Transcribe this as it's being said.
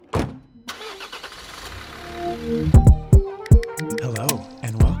Hello,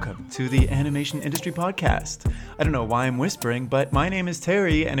 and welcome to the Animation Industry Podcast. I don't know why I'm whispering, but my name is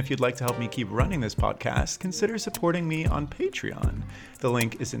Terry, and if you'd like to help me keep running this podcast, consider supporting me on Patreon. The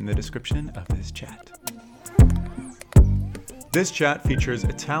link is in the description of this chat. This chat features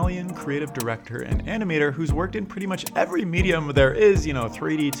Italian creative director and animator who's worked in pretty much every medium there is,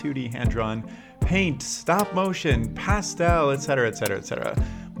 3D, 2D, hand-drawn, paint, stop motion, pastel, etc., etc., etc.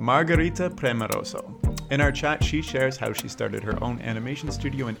 Margherita Premuroso. In our chat, she shares how she started her own animation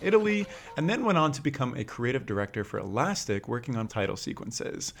studio in Italy and then went on to become a creative director for Elastic, working on title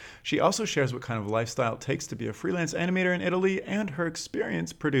sequences. She also shares what kind of lifestyle it takes to be a freelance animator in Italy and her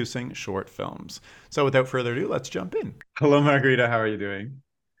experience producing short films. So without further ado, let's jump in. Hello, Margherita. How are you doing?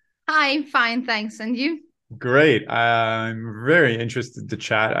 Hi, fine, thanks. And you? Great. I'm very interested to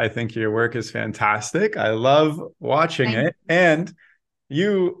chat. I think your work is fantastic. I love watching Thank it. And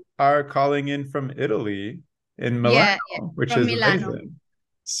you are calling in from Italy in Milano, Yeah, yeah, which from is Milano. amazing.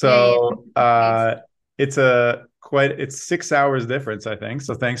 Yeah, yeah, So it's 6 hours difference, I think.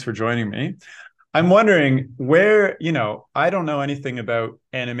 So thanks for joining me. I'm wondering where, I don't know anything about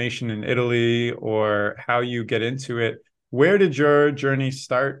animation in Italy or how you get into it. Where did your journey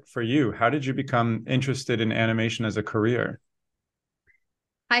start for you? How did you become interested in animation as a career?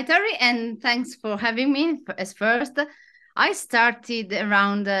 Hi, Terry, and thanks for having me as first. I started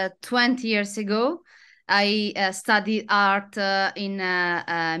around 20 years ago. I studied art in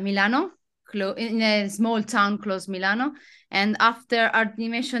Milano, in a small town close Milano. And after art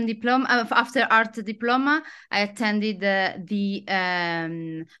diploma, I attended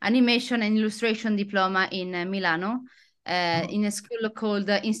the animation and illustration diploma in Milano, in a school called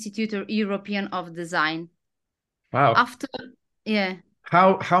the Institute European of Design. Wow. After, yeah.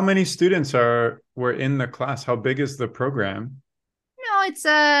 How many students were in the class? How big is the program? No, it's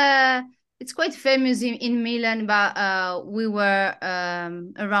quite famous in Milan, but we were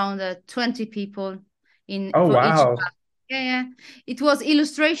around 20 people in Oh, for each wow. class. Yeah, yeah. It was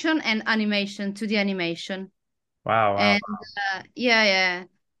illustration and animation to the animation. Wow, wow. And yeah, yeah.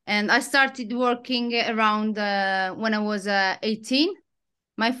 And I started working around when I was 18.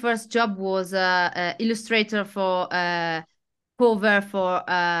 My first job was illustrator for cover for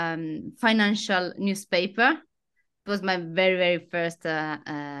financial newspaper. It was my very, very first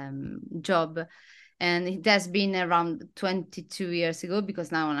job. And it has been around 22 years ago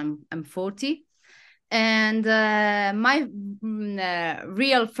because now I'm 40. And my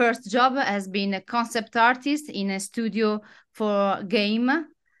real first job has been a concept artist in a studio for game.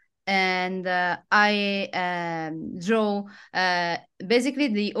 And I draw basically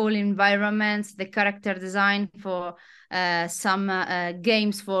the whole environments, the character design for some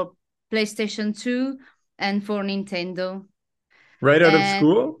games for PlayStation 2 and for Nintendo. Right out of And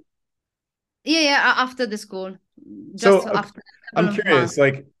school? yeah, yeah, after the school, just So after a I'm couple of curious, months.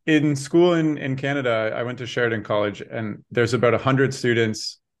 like in school in Canada, I went to Sheridan College and there's about 100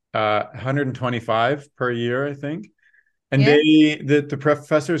 students, 125 per year, I think. And Yeah. the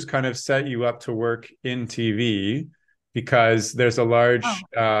professors kind of set you up to work in TV because there's a large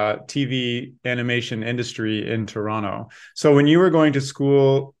Oh. TV animation industry in Toronto. So when you were going to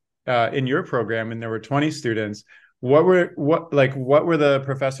school in your program and there were 20 students, what were the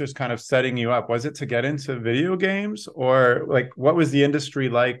professors kind of setting you up? Was it to get into video games or like what was the industry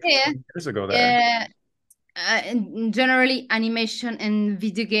like Yeah. 20 years ago there? Yeah. Generally animation and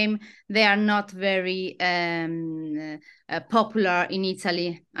video game, they are not very popular in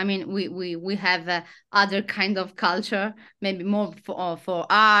Italy. I mean, we have other kind of culture, maybe more for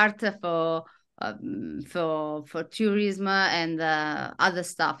art, for tourism and other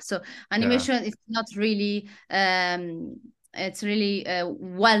stuff. So Yeah. animation is not really it's really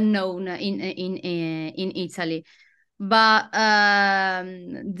well known in Italy. But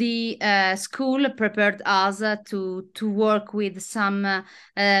the school prepared us to work with some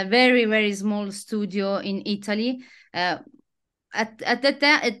very, very small studio in Italy. At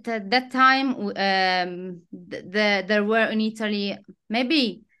that time, there were in Italy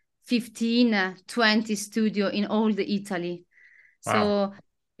maybe 15, 20 studio in all the Italy. Wow. So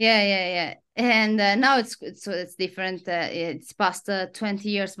yeah, yeah, yeah. And now it's different. It's past 20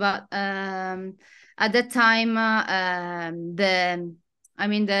 years, but at that time, the I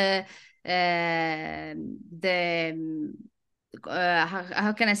mean the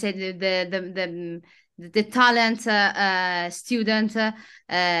how can I say the talent student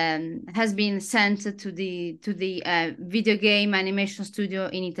has been sent to the video game animation studio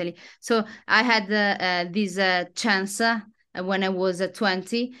in Italy. So I had this chance when I was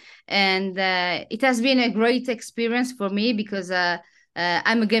 20, and it has been a great experience for me because I'm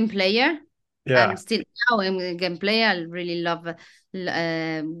a game player. I'm Yeah. still now I'm a game player. I really love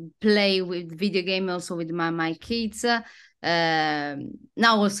play with video game also with my kids.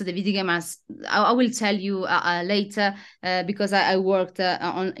 Now also the video game I will tell you later because I worked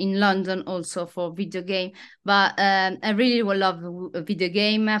on in London also for video game. But I really will love a video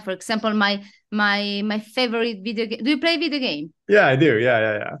game. For example, my favorite video game. Do you play video game? Yeah, I do. Yeah,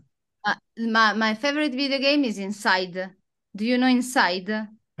 yeah, yeah. My favorite video game is Inside. Do you know Inside?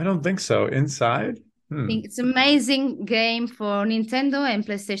 I don't think so. Inside? Hmm. Think it's amazing game for Nintendo and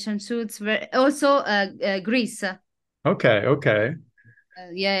PlayStation 2. It's very also Greece. Okay, okay.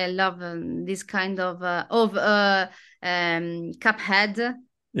 Yeah, I love this kind of Cuphead.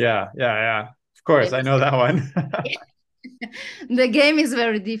 Yeah, yeah, yeah. Of course, I know that one. The game is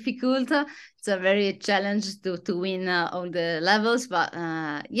very difficult. It's a very challenge to win all the levels, but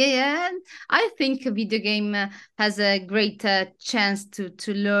yeah, I think a video game has a great chance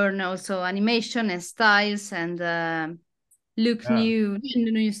to learn also animation and styles and look Yeah.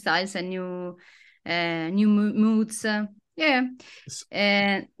 new styles and new moods. Yeah, S-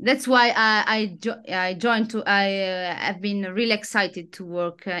 and that's why I joined to. I have been really excited to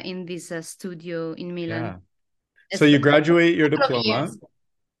work in this studio in Yeah. Milan. So It's you a graduate your couple of diploma, years.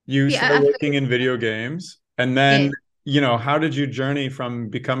 you Yeah, start after working in video games, and then, yeah, how did you journey from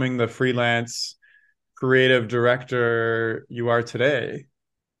becoming the freelance creative director you are today?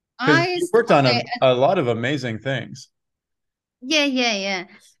 Because I you worked on okay, a lot of amazing things. yeah.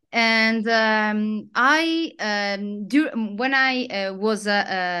 And I when I was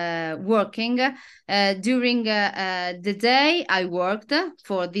working during the day, I worked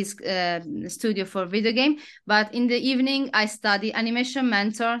for this studio for video game, but in the evening I study animation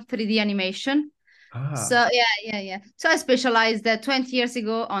mentor 3D animation. So Ah, yeah. So I specialized 20 years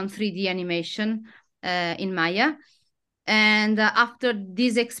ago on 3D animation in Maya. And after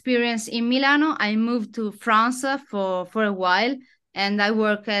this experience in Milano, I moved to France for a while, and I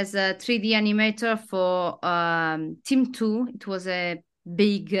work as a 3D animator for Team 2. It was a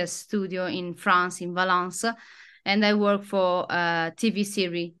big studio in France, in Valence, and I work for a TV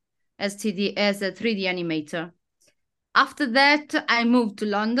series as a 3D animator. After that, I moved to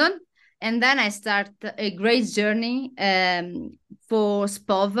London, and then I start a great journey for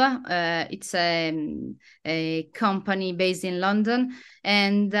SPOV. It's a company based in London,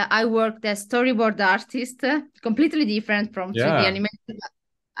 and I worked as storyboard artist, completely different from 3D yeah. animation.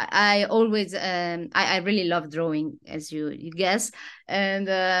 I always I really love drawing, as you guess, and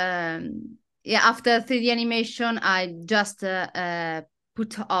yeah, after 3D animation, I just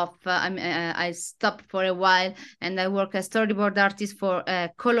put off. I stopped for a while, and I work as storyboard artist for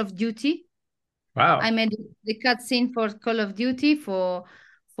Call of Duty. I Wow. made the cutscene for Call of Duty for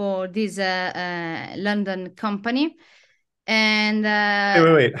this London company, and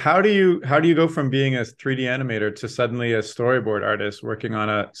Wait. How do you go from being a 3D animator to suddenly a storyboard artist working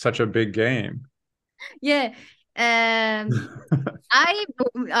on such a big game? yeah. I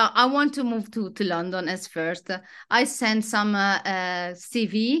want to move to London as first. I sent some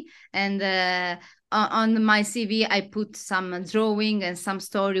CV, and on my CV I put some drawing and some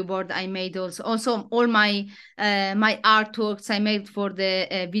storyboard I made also all my artworks I made for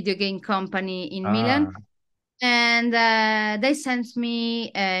the video game company in Milan, Ah, and they sent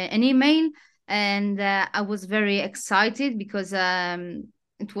me an email, and I was very excited because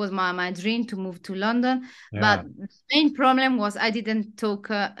it was my dream to move to London, yeah. but the main problem was I didn't talk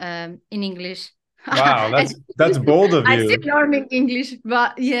in English. Wow, I that's bold of I still you. learning English,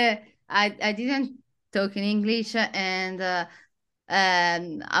 but yeah, I didn't talk in English, and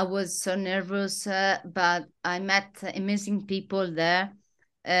I was so nervous, but I met amazing people there,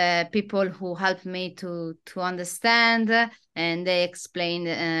 people who helped me to understand, and they explained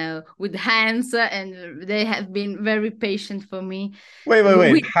with hands, and they have been very patient for me. Wait.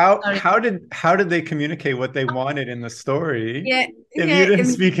 We, sorry. How did they communicate what they wanted in the story Yeah, if you yeah.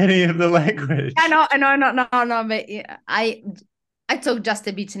 didn't speak any of the language? I know, no. But yeah, I talk just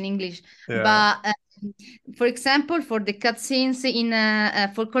a bit in English, Yeah, but for example, for the cutscenes in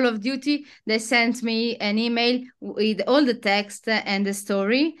for Call of Duty, they sent me an email with all the text and the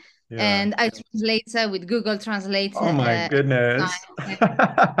story, yeah. and I translate with Google Translate. Oh my goodness.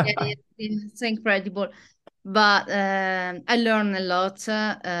 Yeah, it's incredible. But I learned a lot.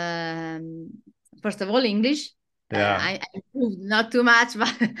 First of all, English. Yeah. I improved not too much,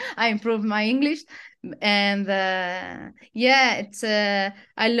 but I improved my English, and yeah, it's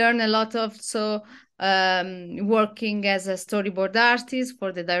I learned a lot of working as a storyboard artist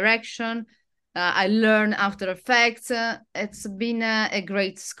for the direction. I learned After Effects. It's been a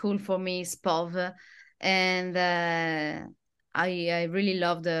great school for me, SPOV, and I really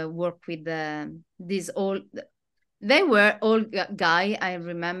love the work with these old. They were all guy. I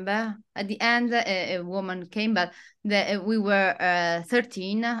remember at the end a woman came, but we were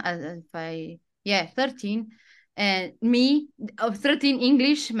 13. If I yeah 13, and me of 13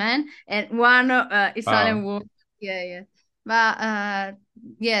 English men and one Italian Wow. woman. Yeah, yeah. But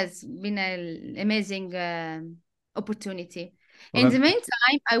yes, been an amazing opportunity. Well, In the that's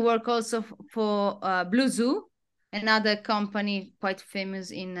meantime, I work also for Blue Zoo, another company quite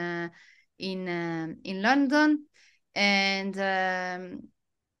famous in London, and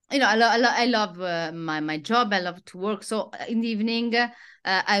I love my job. I love to work. So in the evening,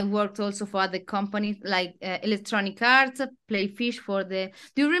 I worked also for other companies like Electronic Arts, Play Fish for the.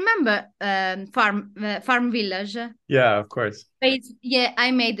 Do you remember Farm Village? yeah, of course. Yeah,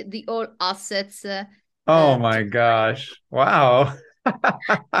 I made the all assets. Oh To my gosh. Wow.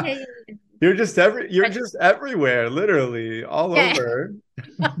 yeah, yeah, You're just everywhere, literally all yeah. over.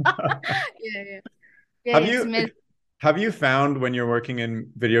 Yeah, yeah, yeah. Have It's you amazing. have you found when you're working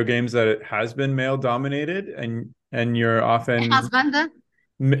in video games that it has been male dominated and you're My often husband.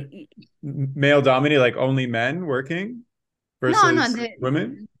 m male dominated, like only men working No, no, versus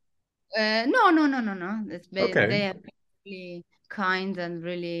women? no. They Okay. are really kind and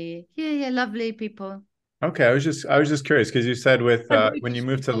really, yeah, lovely people. Okay, I was just curious because you said with They're when you British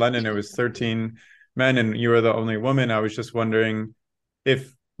moved to people. London it was 13 men and you were the only woman. I was just wondering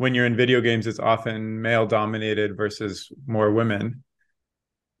if when you're in video games it's often male dominated versus more women.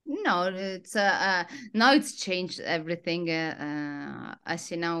 No, it's now it's changed everything. I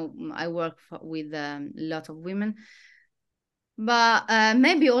see now I work with a lot of women, but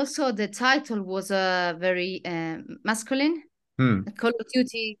maybe also the title was very masculine. Hmm. Call of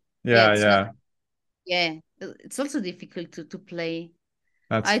Duty, yeah, Yeah, it's not. yeah. Yeah, it's also difficult to play.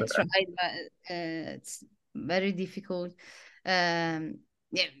 That's I fair. tried, but it's very difficult. Yeah,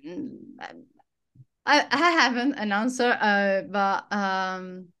 I haven't an answer, but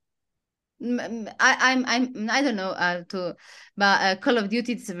I don't know but Call of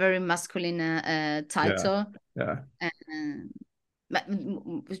Duty is a very masculine Yeah. title. Yeah. But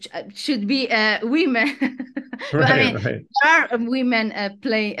should be women. But I Right, mean, right. there are women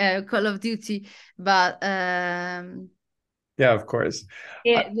play Call of Duty, but Yeah, of course.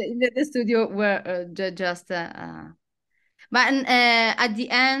 yeah, the studio were just but at the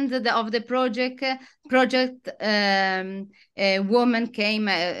end of the project, a woman came,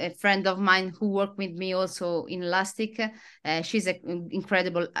 a friend of mine who worked with me also in Elastic. She's an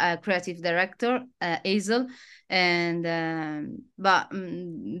incredible creative director, Hazel, and but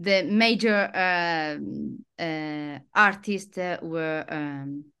the major artists were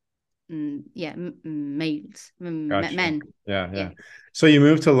yeah males, Gotcha. men. Yeah, Yeah, yeah. So you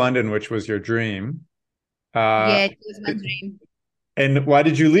moved to London, which was your dream. Uh, yeah, it was my dream. and why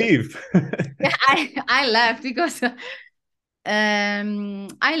did you leave? Yeah, I left because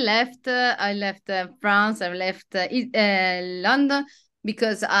I left France. I left London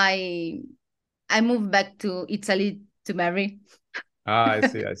because I moved back to Italy to marry. Ah, I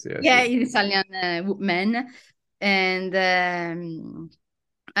see, I see, I Yeah, see. Italian man, and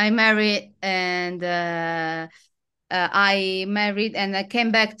I married and I married and I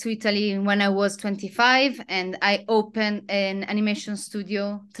came back to Italy when I was 25 and I opened an animation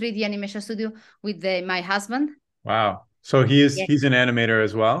studio, 3D animation studio with my husband. Wow. Yeah. He's an animator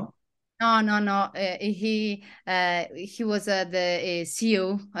as well. No. He was the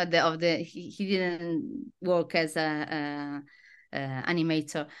CEO of the. He didn't work as a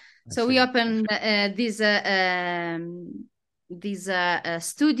animator. I So we see. opened this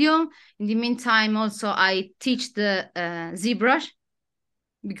studio. In the meantime, also I teach the ZBrush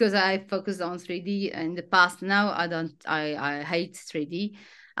because I focused on 3D in the past. Now I don't. I hate 3D.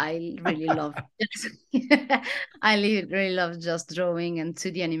 I really love. Really love just drawing and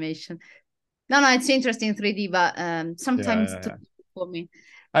 2D animation. No, it's interesting 3D, but Yeah, sometimes yeah, too yeah. for me.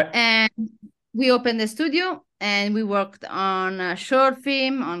 I And we opened the studio and we worked on a short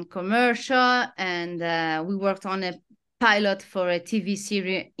film, on commercial, and we worked on a pilot for a TV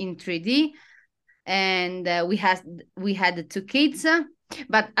series in 3D. And we had the two kids,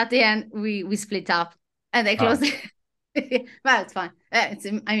 but at the end we split up and they closed wow. it. But it's fine.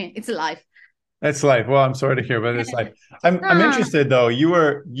 It's life. It's life. Well, I'm sorry to hear, but it's life. I'm Ah, interested though. You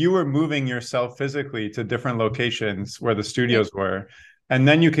were moving yourself physically to different locations where the yeah. studios were, and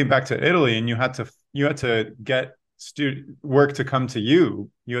then you came back to Italy and you had to get work to come to you.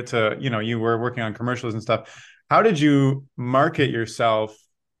 You had to, you know, you were working on commercials and stuff. How did you market yourself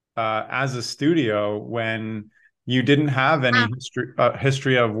as a studio when you didn't have any Ah,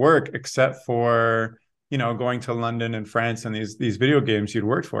 history of work except for going to London and France and these video games you'd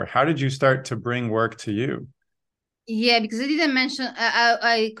worked for. How did you start to bring work to you? Yeah, because I didn't mention,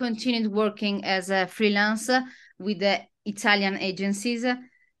 I continued working as a freelancer with the Italian agencies,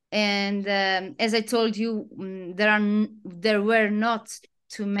 and as I told you, there were not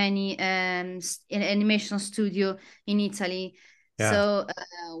too many animation studio in Italy, Yeah. so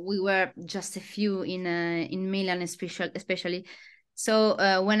we were just a few in Milan, especially. So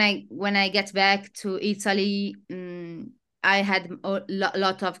when I get back to Italy, I had a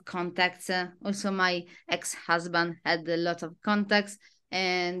lot of contacts. Also, my ex-husband had a lot of contacts,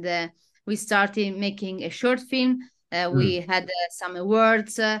 and we started making a short film. We Mm. had some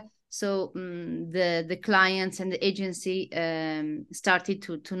awards. So the clients and the agency started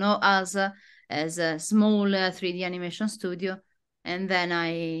to know us as a small 3D animation studio, and then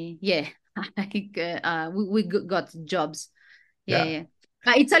we got jobs. Yeah, Yeah.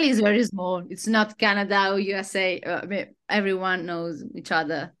 yeah. Italy is very small. It's not Canada or USA. I mean, everyone knows each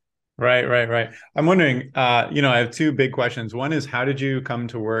other. Right, right, right. I'm wondering, I have two big questions. One is how did you come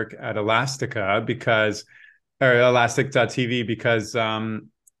to work at Elastica or Elastic.tv? Because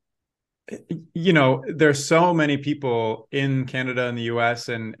there's so many people in Canada and the US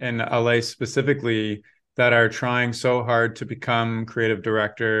and LA specifically that are trying so hard to become creative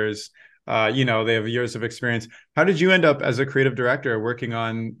directors. They have years of experience. How did you end up as a creative director working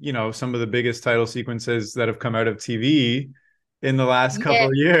on, some of the biggest title sequences that have come out of TV in the last couple Yeah,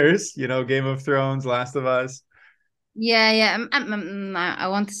 of years? Game of Thrones, Last of Us. yeah, yeah. I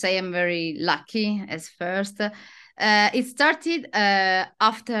want to say I'm very lucky as first. It started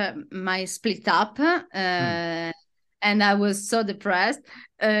after my split up, Hmm. and I was so depressed,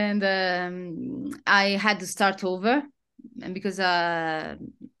 and I had to start over, and because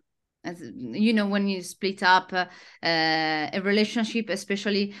when you split up a relationship,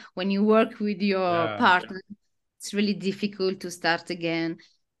 especially when you work with your Yeah. partner, it's really difficult to start again.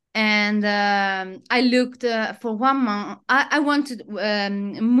 And I looked for 1 month. I wanted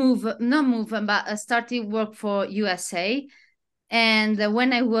move, not move, but started work for USA. And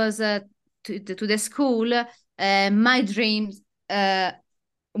when I was to the school, my dream uh,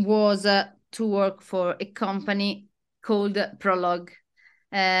 was to work for a company called Prologue.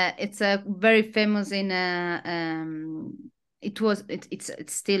 It's a very famous in it's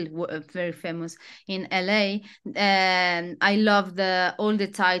still very famous in LA. And I love the all the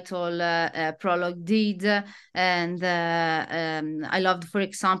title Prologue did, and I loved, for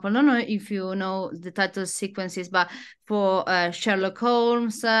example, I don't know if you know the title sequences, but for Sherlock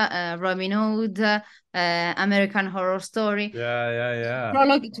Holmes, Robin Hood, American Horror Story. Yeah, yeah, yeah.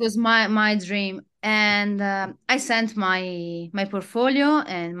 Prologue, it was my dream, and I sent my portfolio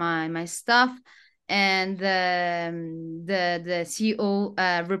and my stuff, and the CEO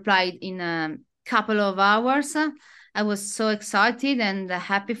replied in a couple of hours. I was so excited and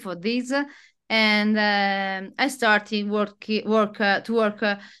happy for this, and I started to work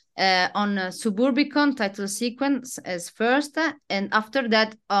on Suburbicon title sequence as first, and after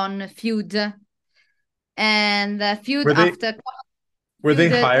that on Feud, and Feud Were they after were they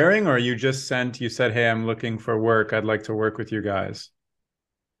Feud. hiring or you said, "Hey, I'm looking for work. I'd like to work with you guys."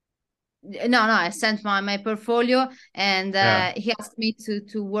 No, I sent my portfolio, and Yeah. he asked me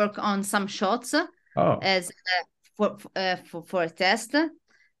to work on some shots Oh, as for a test. I see.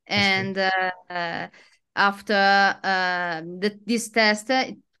 And after this test,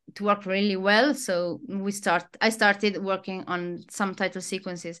 it worked really well. So I started working on some title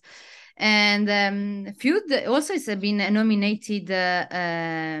sequences, and Feud also has been nominated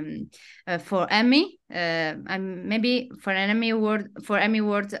for Emmy. Maybe for an Emmy award.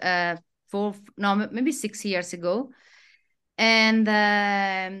 For no, maybe 6 years ago, and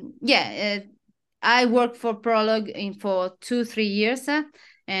I worked for Prologue for 2-3 years,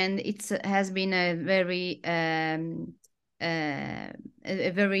 and it has been a very a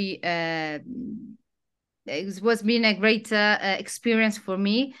very it was been a great experience for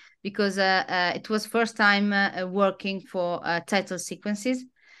me, because it was first time working for title sequences,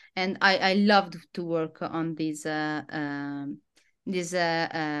 and I loved to work on these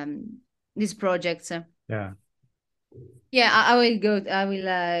these projects. Yeah. Yeah, I will go. I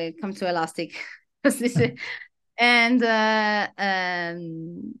will come to Elastic. And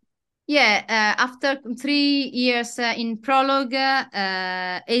yeah, after 3 years in Prologue,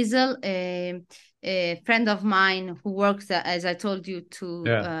 Hazel, a friend of mine who works, as I told you,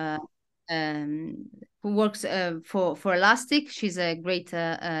 Yeah. um, who works for Elastic. She's a great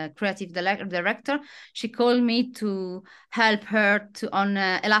creative director. She called me to help her to on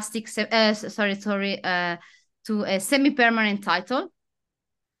Elastic. Sorry, to a semi-permanent title.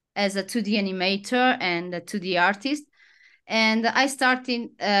 as a 2D animator and a 2D artist. And I started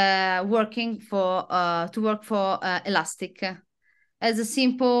working for to work for Elastic as a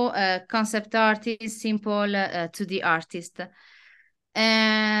simple concept artist, simple 2D artist.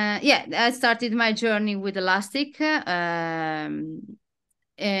 Yeah, I started my journey with Elastic, and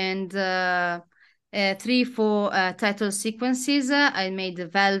three, four title sequences. I made the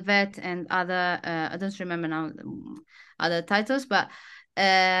Velvet and other. I don't remember now other titles, but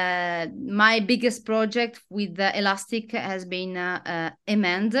my biggest project with the Elastic has been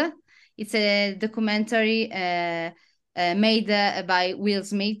Amend. It's a documentary made by Will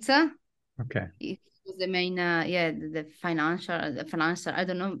Smith. Okay. It was the main, yeah, the financial. I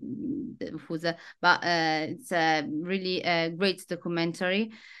don't know who's, but it's a really great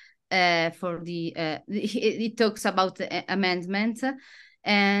documentary. For the it talks about amendment,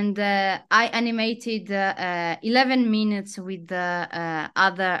 and I animated 11 minutes with the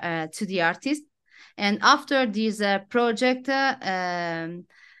other 2D artists, and after this project.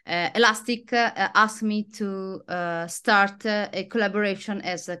 Elastic asked me to start a collaboration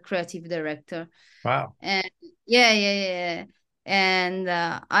as a creative director. Wow. And yeah. And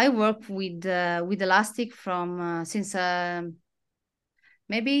I work with Elastic from since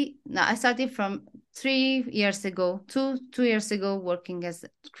maybe no, I started from 3 years ago, two years ago, working as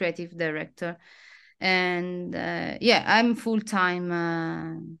creative director, and yeah, I'm full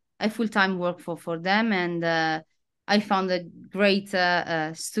time. I full time work for them, and I found a great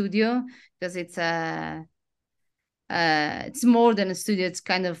studio because it's more than a studio. It's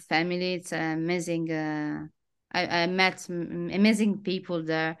kind of family. It's amazing. I met amazing people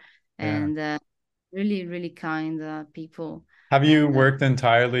there, Yeah. and really really kind people. Have you And worked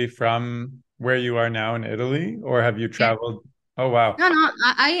entirely from where you are now in Italy, or have you yeah, traveled? Oh, wow. no,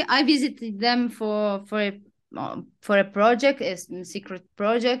 I visited them for a project, a secret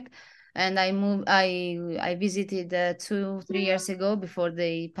project, and I moved. I visited 2 3 years ago before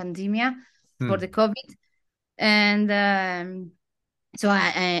the pandemic, for the Hmm. COVID, and so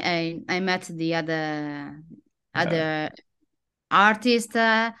I met the Yeah. other artists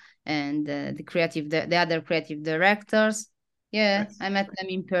and the other creative directors. Yeah, Nice. I met them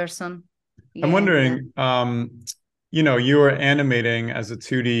in person. I'm Yeah, and wondering, you were animating as a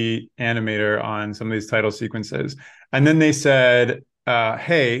 2D animator on some of these title sequences, and then they said,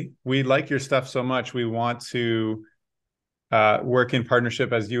 "Hey, we like your stuff so much, we want to work in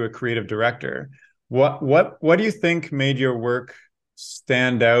partnership as you, a creative director." What do you think made your work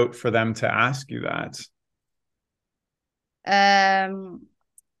stand out for them to ask you that?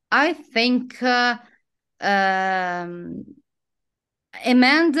 I think um,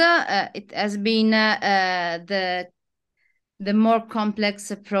 Amanda, it has been the more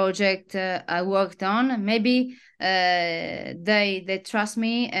complex project I worked on. Maybe they trust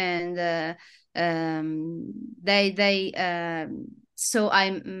me, and they so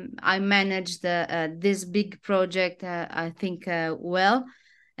I managed this big project. I think well,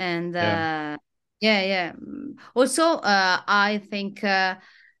 and Yeah, yeah. Also, I think I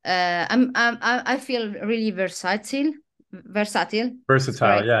feel really versatile. Versatile. It's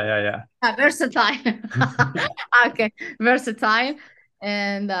versatile. correct. Yeah. Versatile. Okay, versatile,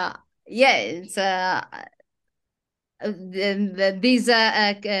 and yeah, it's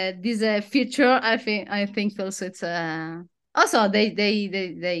this future. I think also it's also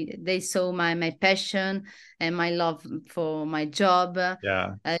they saw my passion and my love for my job.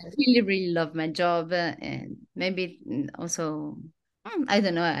 Yeah. I really love my job, and maybe also I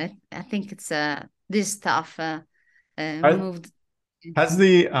don't know. I think it's this stuff I, moved. Has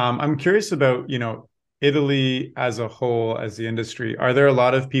the I'm curious about, Italy as a whole, as the industry. Are there a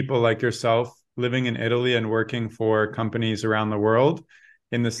lot of people like yourself living in Italy and working for companies around the world,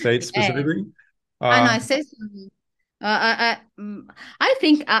 in the States Yeah, specifically? I know. Uh, I say something. I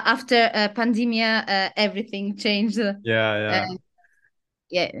think after pandemia, everything changed. yeah.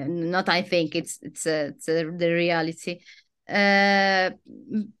 Yeah, not I think it's the reality. Uh,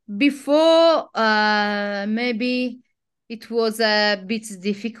 Before, maybe it was a bit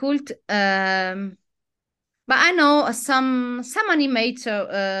difficult. But I know some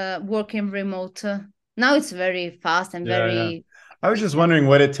animator working remote. Now it's very fast and Yeah. very I was quick. just wondering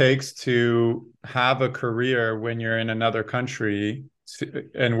what it takes to have a career when you're in another country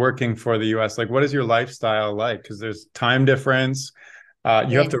and working for the US. Like, what is your lifestyle like? Because there's time difference. You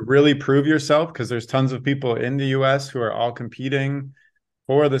have Yeah. to really prove yourself because there's tons of people in the US who are all competing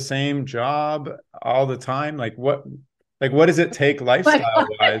for the same job all the time. Like what does it take But lifestyle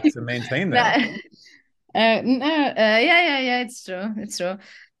wise to maintain that? no, no, yeah. It's true. It's true.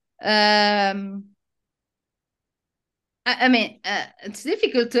 Um, I mean, it's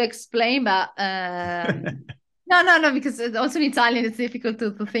difficult to explain, but no, no, no, because also in Italian it's difficult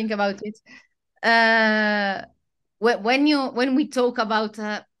to think about it. Uh, when we talk about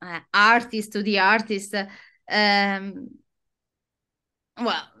artist to the artist, um,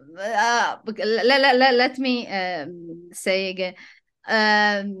 well, let me say again.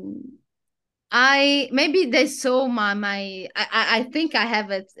 Um, I maybe they saw I think I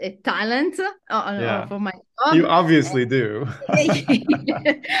have a talent Yeah. for my You job. obviously do.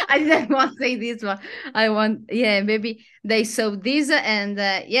 I didn't want to say this one. I want, yeah, maybe they saw this, and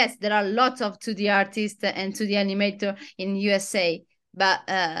yes, there are lots of 2D artists and 2D animator in USA, but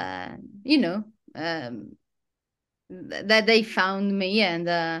you know, that they found me,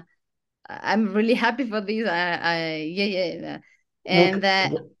 and I'm really happy for this. Yeah, yeah, Well, and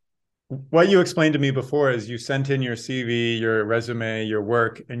what you explained to me before is you sent in your CV, your resume, your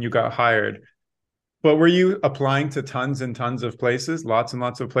work, and you got hired. But were you applying to tons and tons of places, lots and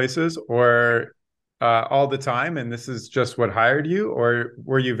lots of places, or all the time, and this is just what hired you, or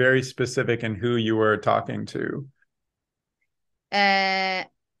were you very specific in who you were talking to? uh,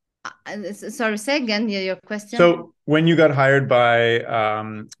 sorry, say again your question. So when you got hired by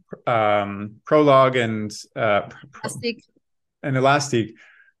Prologue Plastic. and Elastic,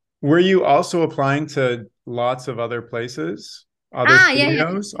 were you also applying to lots of other places, other Yeah, yeah.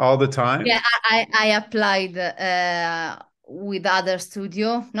 studios all the Yeah, time? I applied with other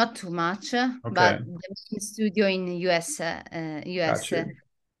studio, not too much, Okay, but the main studio in got US, you.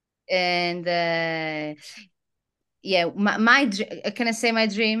 and yeah, can I say my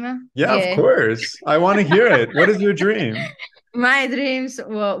dream? Yeah, of Yeah, course. I want to hear it. What is your dream? my dreams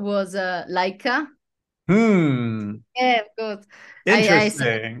was Laika. Hmm. Yeah, of course. I said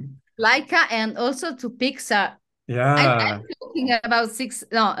Interesting. Laika and also to Pixar. I'm Yeah. talking about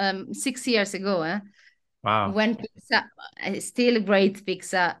 6 years ago, Wow. when Pixar, still great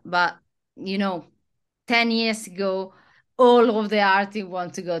Pixar, but you know, 10 years ago, all of the artists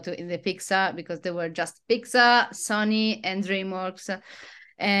want to go to in the Pixar because they were just Pixar, Sony, and DreamWorks.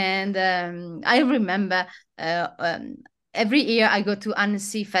 And I remember every year I go to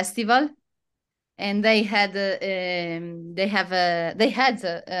Annecy Festival, and they had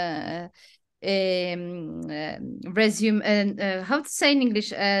resume and how to say in English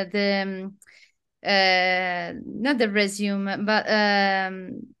the not the resume, but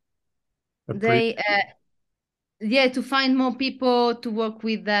The pre they yeah, to find more people to work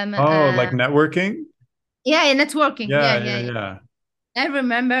with them. Oh, like networking? Yeah, networking. Yeah, Yeah, yeah, yeah, yeah. yeah. I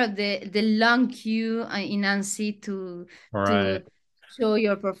remember the long queue in Annecy All right. to show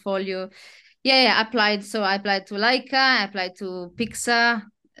your portfolio. Yeah, yeah, applied. So I applied to Leica, I applied to Pixar.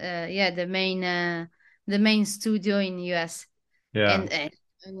 Yeah, the main studio in US, Yeah, and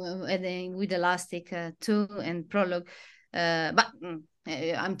then with Elastic too, and Prologue. But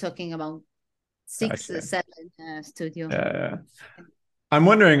I'm talking about six, gotcha. seven studio. Yeah, yeah. I'm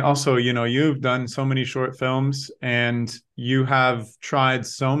wondering also, you've done so many short films and you have tried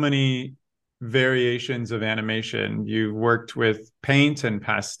so many variations of animation. You've worked with paint and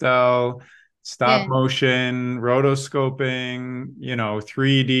pastel, stop Yeah. motion, rotoscoping,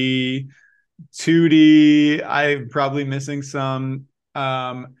 3D, 2D. I'm probably missing some.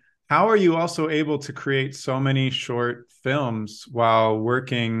 Um, how are you also able to create so many short films while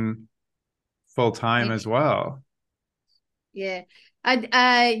working full time as well? Yeah.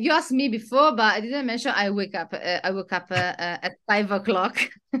 You asked me before, but I didn't mention I woke up at 5 o'clock.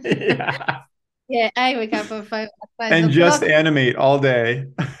 Yeah. Yeah, I wake up at five And just o'clock. animate all day.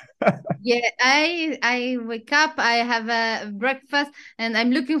 Yeah, I wake up, I have a breakfast, and I'm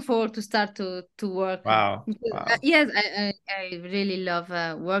looking forward to start to work. Wow. Because, Wow. yes, I really love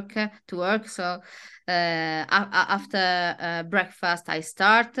work to work. So after breakfast, I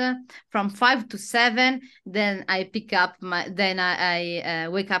start from 5 to 7. Then I pick up my then I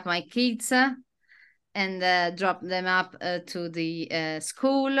wake up my kids. And drop them up to the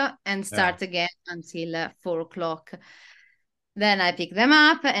school and Yeah. start again until 4 o'clock. Then I pick them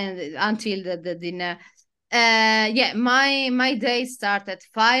up and until the dinner. Yeah, my day start at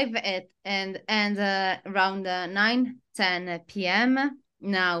 5 and around 9, 10 p.m.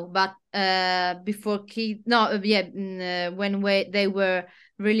 now. But before kids, no, yeah, when they were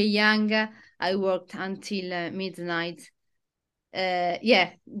really young, I worked until midnight.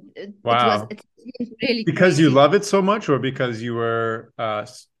 Yeah, Wow. it was really Because you crazy. love it so much, or because you were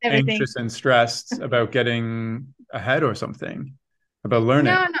Everything. anxious and stressed about getting ahead or something, about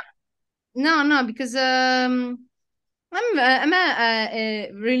learning? No, no, no, no, because I'm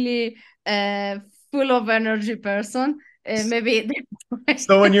a really uh, full of energy person. maybe.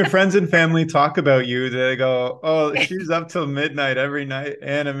 So when your friends and family talk about you, they go, "Oh, she's up till midnight every night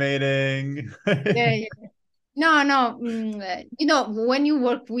animating." Yeah, yeah. No, no. When you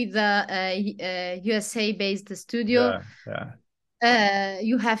work with a USA-based studio, Yeah, yeah,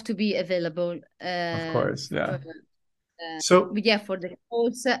 you have to be available. of course, yeah. For, So, but yeah, for the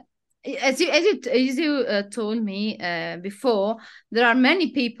calls. As you told me before, there are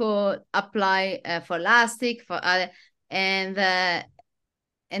many people apply for Elastic for and uh,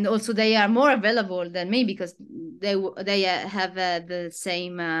 and also they are more available than me because they have the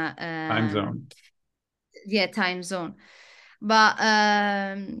same time zone. yeah, time zone. But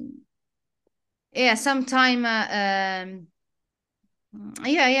yeah, sometime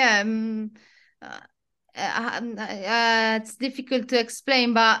yeah, yeah. Uh, it's difficult to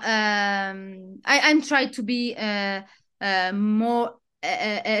explain, but I'm trying to be more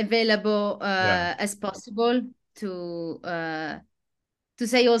available Yeah, as possible to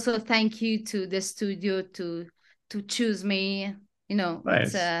say also thank you to the studio to choose me. It's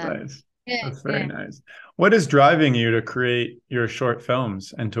nice, nice. yeah, That's very yeah. nice. What is driving you to create your short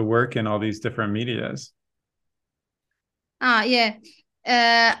films and to work in all these different medias? Yeah.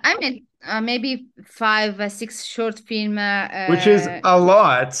 I made maybe five, six short film. Which is a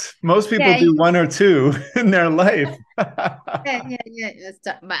lot. Most people Yeah, do one or two in their life. yeah.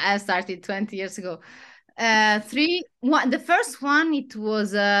 But I started 20 years ago. Three. One. The first one it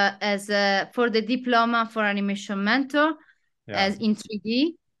was as for the diploma for animation mentor, Yeah. as in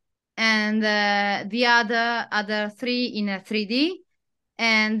 3D, and the other three in a 3D,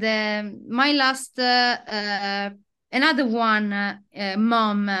 and my last another one,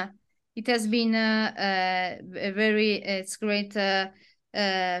 mom. It has been a very it's great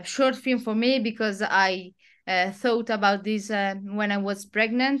short film for me because I thought about this when I was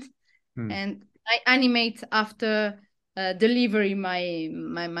pregnant, Hmm. and I animate after delivery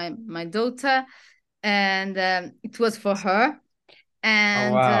my daughter, and it was for her, Oh,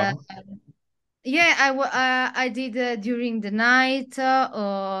 and wow. yeah, I did during the night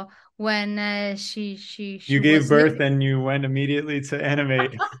or when You she gave was birth sleeping. and you went immediately to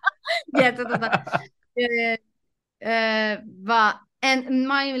animate. Yeah, yeah, but and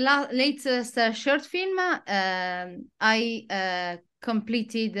my latest short film I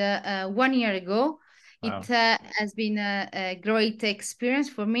completed 1 year ago. It Wow. has been a great experience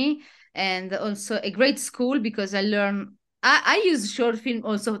for me and also a great school because I learn. I use short film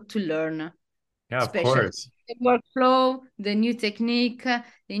also to learn, Yeah, of especially course. the workflow, the new technique,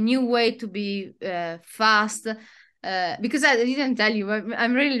 the new way to be fast. Because I didn't tell you,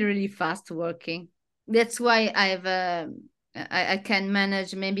 I'm really, really fast working. That's why I can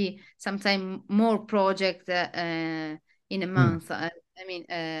manage maybe sometime more project in a Hmm. month. I mean,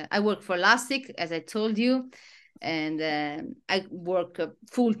 I work for Elastic, as I told you, and I work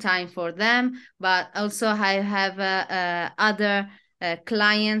full time for them. But also I have other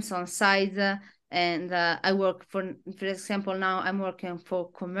clients on side, and I work for example, now I'm working for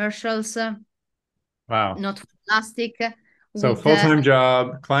commercials, Wow. not for plastic, So with full-time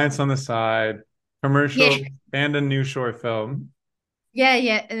job, clients on the side, yeah, commercial, and a new short film.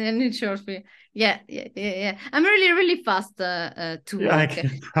 yeah, and it shows me, yeah. I'm really, really fast to Yeah, I work.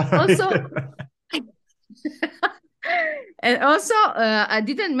 can probably. Also, and also, I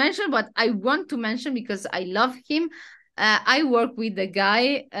didn't mention, but I want to mention because I love him. I work with the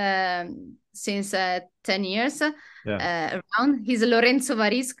guy since 10 years Yeah. around. He's Lorenzo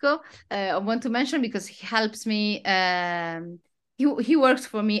Varisco. I want to mention because he helps me. He works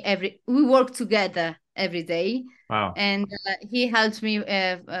for me we work together every day. Wow. And he helps me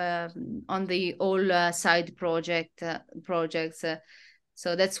on the all side projects.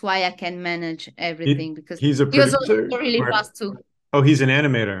 So that's why I can manage He everything because he's a he was producer also really or fast too. oh, he's an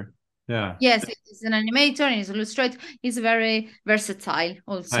animator. Yeah. Yes, he's an animator and he's an illustrator. He's very versatile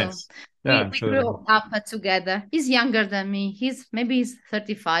also. Nice. Yeah, We I'm we sure. grew up together. He's younger than me. He's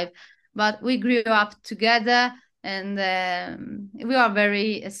 35, but we grew up together and we are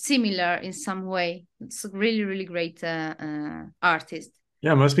very similar in some way. It's a really, really great artist.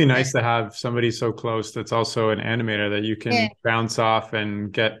 Yeah, it must be Uh, nice to have somebody so close that's also an animator that you yeah. can bounce off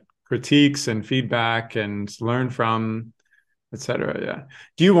and get critiques and feedback and learn from, etc. Yeah.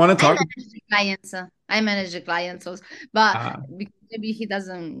 Do you want to I talk? manage the clients. I manage the clients also, but Uh, because maybe he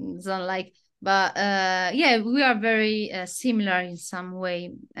doesn't like. But yeah, we are very similar in some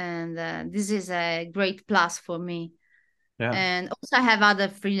way, and this is a great plus for me. yeah. And also, I have other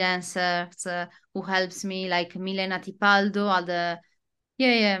freelancers who helps me, like Milena Tipaldo. Other,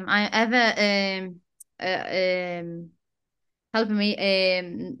 yeah. I have help me A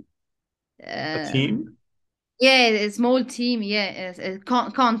um, team? Yeah, a small team. Yeah,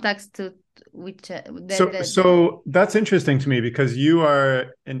 contacts to which the So that's interesting to me because you are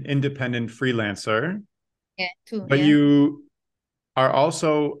an independent freelancer, yeah too. but Yeah. you are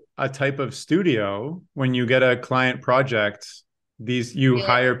also a type of studio. When you get a client project, these you Yeah.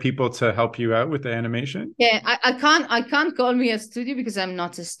 hire people to help you out with the animation. Yeah, I can't call me a studio because I'm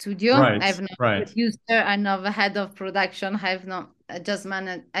not a studio. I Right, have no right. producer, I'm not the head of production, I have no just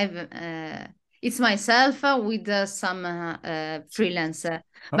manage I've it's myself with some freelancer.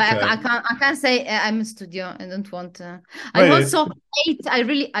 But Okay. I can't say I'm a studio. I don't want I Right. also hate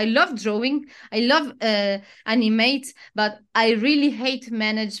I love drawing. I love animate, but I really hate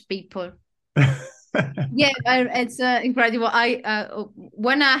manage people. Yeah, it's incredible.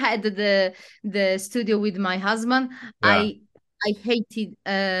 When I had the studio with my husband, Yeah. I hated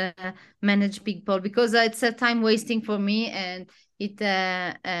manage people because it's a time wasting for me, and it keep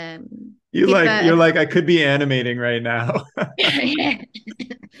You're like, I could be animating right now. yeah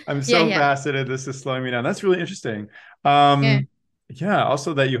I'm yeah so yeah fascinated. This is slowing me down. That's really interesting. yeah Yeah,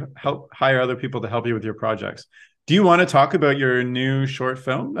 also that you help hire other people to help you with your projects. Do you want to talk about your new short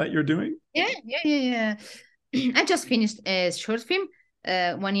film that you're doing? I just finished a short film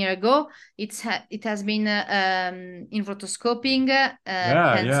 1 year ago. It has been in rotoscoping,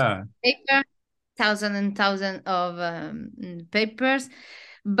 Yeah, pencil yeah. paper, thousand and thousand of papers.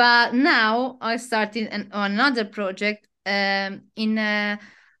 But now I started on another project in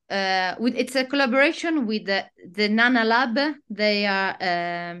with it's a collaboration with the Nana Lab. They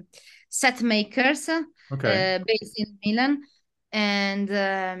are set makers Okay. based in Milan, and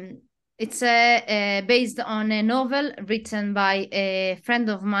it's based on a novel written by a friend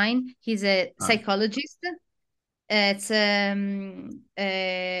of mine. He's a Huh. psychologist. It's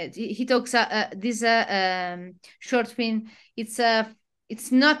he talks this short film. It's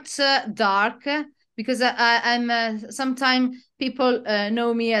it's not dark because I'm sometimes people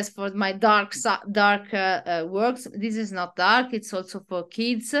know me as for my dark works. This is not dark. It's also for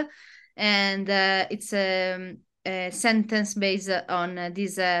kids, and it's a sentence based on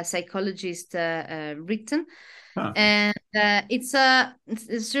this psychologist written, Huh. and it's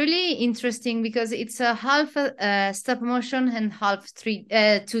really interesting because it's a half stop motion and half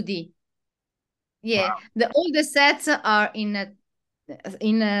 2D. Yeah, Wow. all the sets are in a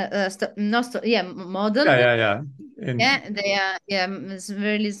not yeah Yeah, modeled. yeah, yeah. And Yeah, they are yeah it's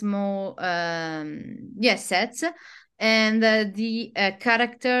really small yeah sets, and the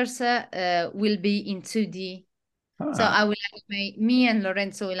characters will be in 2D. So huh. I will animate, me and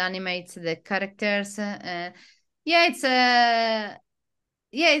Lorenzo will animate the characters. Yeah, it's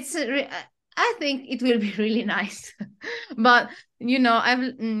yeah, I think it will be really nice. But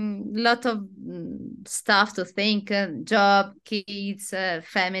I've lot of stuff to think: job, kids,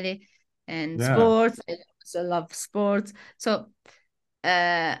 family, and Yeah. sports. I also love sports, so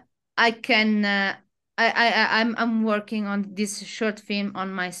uh, I can. I'm working on this short film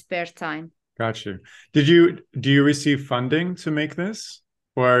on my spare time. Got you. Do you receive funding to make this,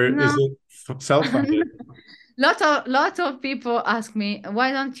 or is No. it self-funded? Lot of people ask me,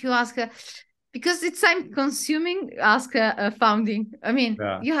 why don't you ask because it's time consuming, ask founding. I mean,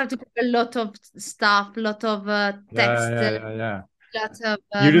 Yeah. you have to put a lot of stuff, lot of Yeah, text, yeah, yeah, yeah. lot of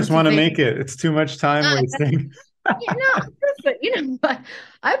You just want to motivation. make it. It's too much time wasting. Yeah, no, I prefer, but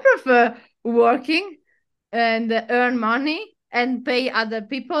I prefer working and earn money and pay other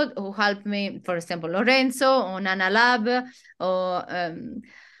people who help me, for example, Lorenzo or Nana Lab, or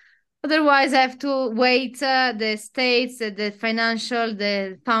otherwise, I have to wait the states, the financial,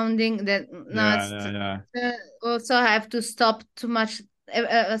 the founding. The no, Yeah, it's yeah, yeah. also I have to stop too much.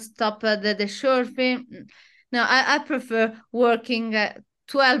 Stop the short film. No, I prefer working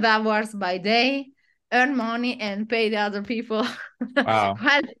 12 hours by day, earn money, and pay the other people. Wow.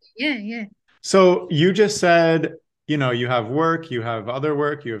 Well, yeah, yeah. So you just said, you have work, you have other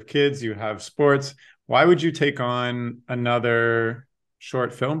work, you have kids, you have sports. Why would you take on another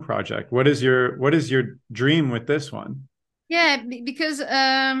short film project? What is your dream with this one? Yeah, because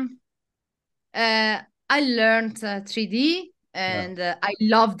uh, I learned 3D Yeah. and I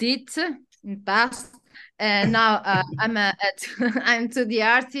loved it in the past. And now I'm 2D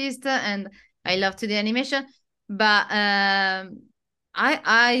artist and I love 2D animation. But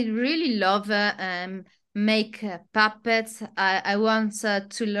I really love make puppets. I want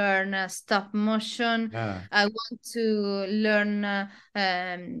to learn stop motion. Yeah. I want to learn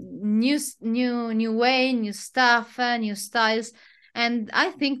new way, new stuff, new styles, and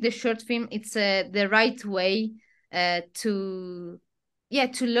I think the short film it's the right way to yeah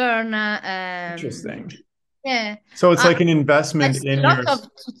to learn Interesting. yeah So it's I like an I investment see in a lot your of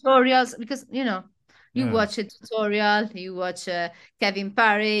tutorials because You Yeah. watch a tutorial, you watch Kevin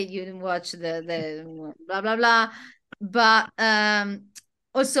Parry, you watch the blah blah blah. But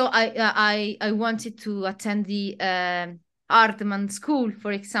also, I wanted to attend the Hartman School,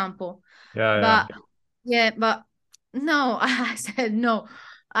 for example. Yeah, yeah. But yeah, but no, I said no.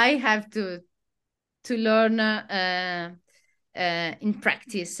 I have to learn in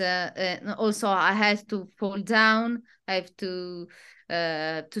practice. Also, I had to fall down. I have to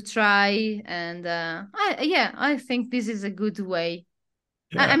try, and yeah, I think this is a good way.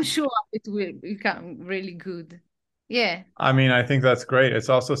 Yeah. I'm sure it will become really good. Yeah, I mean, I think that's great. It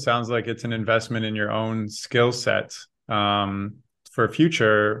also sounds like it's an investment in your own skill set for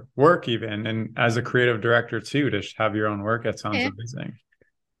future work, even. And as a creative director, too, to have your own work, it sounds yeah. amazing.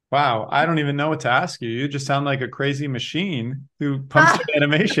 Wow. I don't even know what to ask you. You just sound like a crazy machine who pumps Ah, out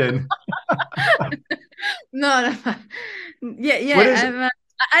animation. no, no. Yeah, What yeah. is,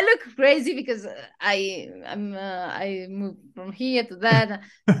 I look crazy because I move from here to that,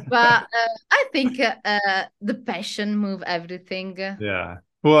 but I think the passion move everything. yeah.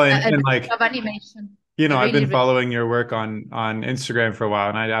 Well, and The like, of animation. I I've been really, really following your work on Instagram for a while,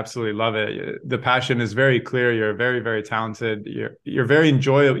 and I absolutely love it. The passion is very clear. You're very, very talented. You're very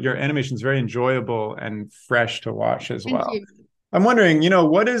enjoyable. Your animation is very enjoyable and fresh to watch as thank well. you. I'm wondering,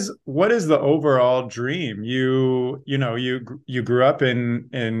 what is the overall dream? You grew up in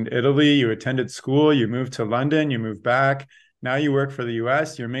Italy, you attended school, you moved to London, you moved back. Now you work for the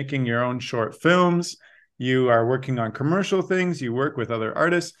US, you're making your own short films, you are working on commercial things, you work with other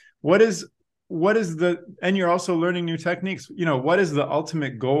artists. What is and you're also learning new techniques. What is the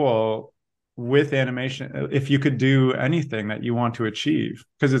ultimate goal with animation if you could do anything that you want to achieve?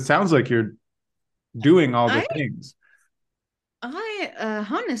 Because it sounds like you're doing all the I things.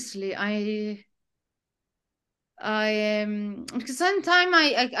 honestly I because sometimes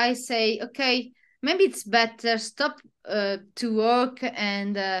I say okay, maybe it's better stop to work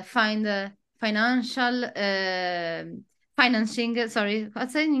and find financial financing, sorry,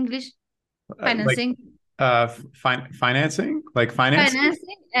 what's that in English? Like Financing. financing, like financing.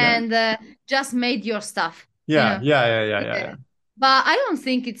 Financing Yeah, and just made your stuff, you yeah, know. yeah, yeah, yeah, yeah, Yeah. yeah. But I don't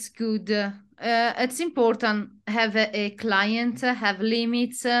think it's good. It's important have a client, have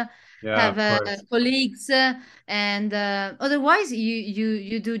limits, Yeah, have of course. colleagues, and otherwise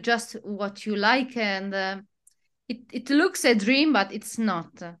you do just what you like, and it looks a dream, but it's not.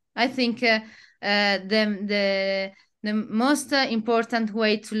 I think the most important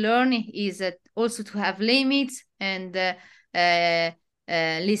way to learn is also to have limits and uh,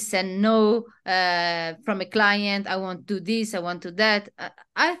 listen no from a client. I want to do this. I want to that.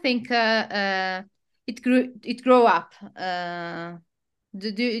 I think it grow up. Do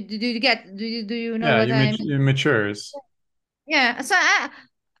you get? Do you know Yeah, what I mean? it matures. Yeah. So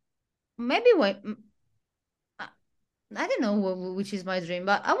maybe wait. I don't know which is my dream,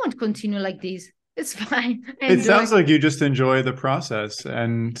 but I want to continue like this. It's fine. I It enjoy. sounds like you just enjoy the process,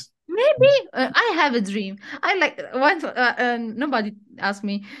 and Maybe I have a dream. I like what nobody asked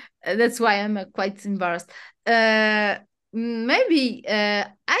me. That's why I'm quite embarrassed. Uh, maybe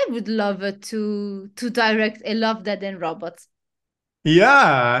I would love to direct a Love, Dead and Robots.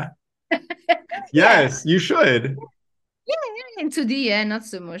 yeah, Yeah, yes, you should. yeah, yeah, in 2D, yeah, not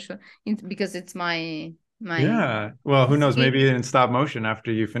so much, because it's my Yeah. Well, who knows? skill. Maybe in stop motion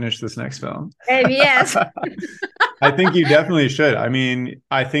after you finish this next film. Maybe yes. I think you definitely should. I mean,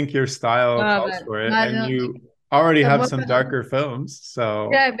 I think your style No, calls for it, but and no, you already have what some darker films. So,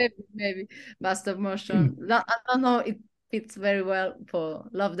 yeah, maybe but stop motion. I don't know. It fits very well for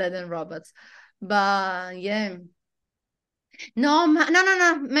Love, Dead and Robots, but yeah, no, no, no,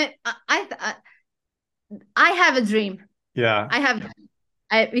 no. I have a dream. yeah. I have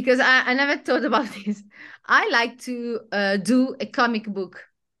because I never thought about this. I like to do a comic book.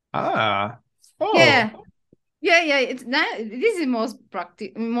 Ah. Oh, Yeah, yeah, yeah. It's now this is most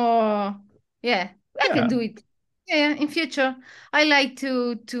practical, more. Yeah, I can yeah. do it. Yeah, in future, I like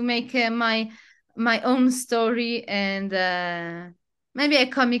to make my own story and maybe a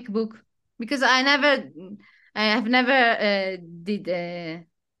comic book because I have never did.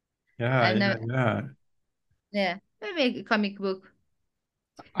 Yeah, I yeah, never. yeah. Yeah, maybe a comic book.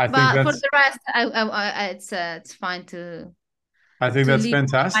 I think But for that's the rest, it's fine I think to that's live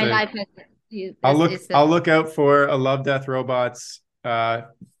my fantastic. life as is I'll look out for a Love Death Robots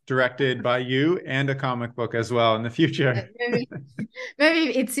directed by you and a comic book as well in the future. maybe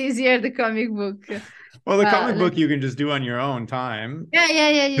maybe it's easier the comic book. Well, the comic Let's book you can just do on your own time yeah, yeah,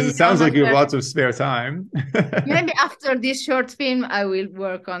 yeah, because yeah, it yeah. sounds like you have lots of spare time. Maybe after this short film, I will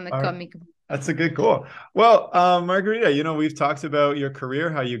work on the All comic book. That's a good goal. Well, Margherita, we've talked about your career,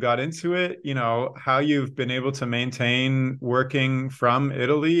 how you got into it, how you've been able to maintain working from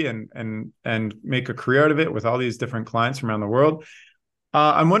Italy and make a career out of it with all these different clients from around the world.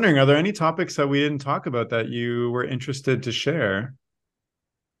 I'm wondering, are there any topics that we didn't talk about that you were interested to share?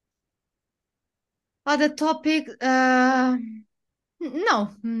 Other topic, no.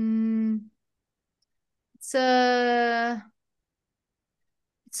 It's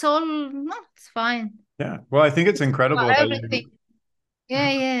it's all no, it's fine. Yeah. Well, I think it's incredible that Everything. Yeah,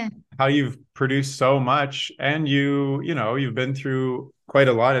 yeah. how you've produced so much and you've been through quite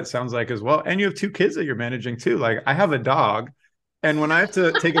a lot, it sounds like as well. And you have two kids that you're managing too. Like I have a dog, and when I have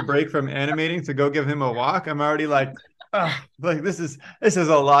to take a break from animating to go give him a walk, I'm already like, oh, like this is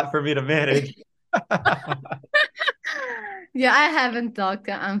a lot for me to manage. Yeah, I haven't talked,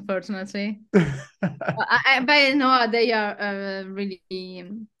 unfortunately. But I know they are really,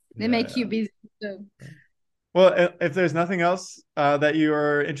 they make you Yeah. busy. So Well, if there's nothing else that you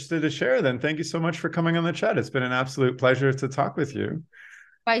are interested to share, then thank you so much for coming on the chat. It's been an absolute pleasure to talk with you.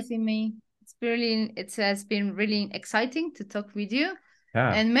 inviting me. It has been really exciting to talk with you.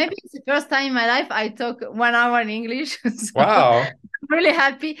 Yeah. And maybe it's the first time in my life I talk 1 hour in English. So Wow. I'm really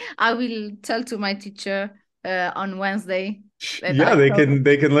happy. I will tell to my teacher on Wednesday that Yeah, I they talk. can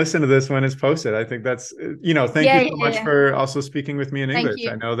they can listen to this when it's posted. I think that's thank you Yeah, so yeah, much yeah. for also speaking with me in Thank English.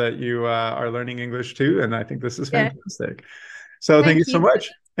 you. I know that you are learning English too, and I think this is Yeah. fantastic. So thank you Thank so you. much.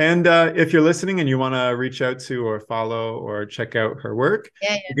 And if you're listening and you want to reach out to or follow or check out her work,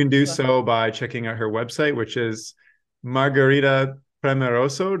 Yeah, you yeah, can do sure. so by checking out her website, which is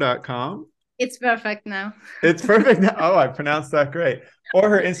margaritapremuroso.com. It's perfect now. It's perfect. Oh, I pronounced that great. Or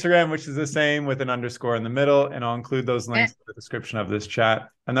her Instagram, which is the same with an underscore in the middle. And I'll include those Yeah. links in the description of this chat.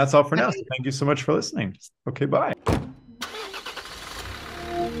 And that's all for now. So Okay. thank you so much for listening. Okay, bye.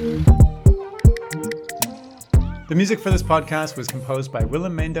 The music for this podcast was composed by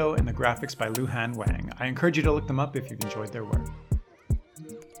Willem Mendo and the graphics by Luhan Wang. I encourage you to look them up if you've enjoyed their work.